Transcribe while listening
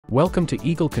Welcome to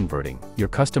Eagle Converting, your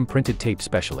custom printed tape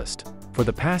specialist. For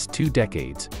the past 2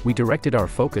 decades, we directed our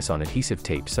focus on adhesive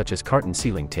tape such as carton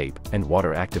sealing tape and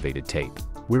water-activated tape.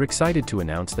 We're excited to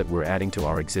announce that we're adding to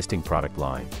our existing product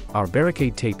line. Our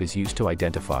Barricade tape is used to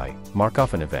identify, mark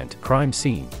off an event, crime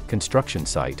scene, construction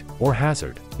site, or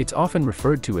hazard. It's often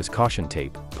referred to as caution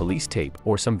tape, police tape,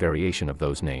 or some variation of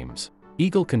those names.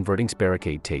 Eagle Converting's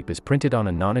Barricade tape is printed on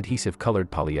a non-adhesive colored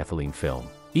polyethylene film.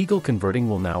 Eagle Converting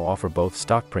will now offer both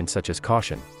stock prints such as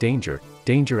caution, danger,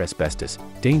 danger asbestos,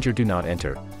 danger do not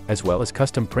enter, as well as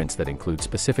custom prints that include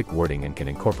specific wording and can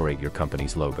incorporate your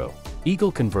company's logo.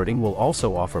 Eagle Converting will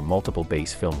also offer multiple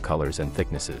base film colors and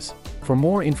thicknesses. For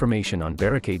more information on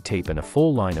Barricade tape and a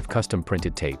full line of custom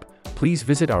printed tape, please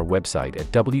visit our website at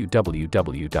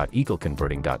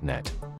www.eagleconverting.net.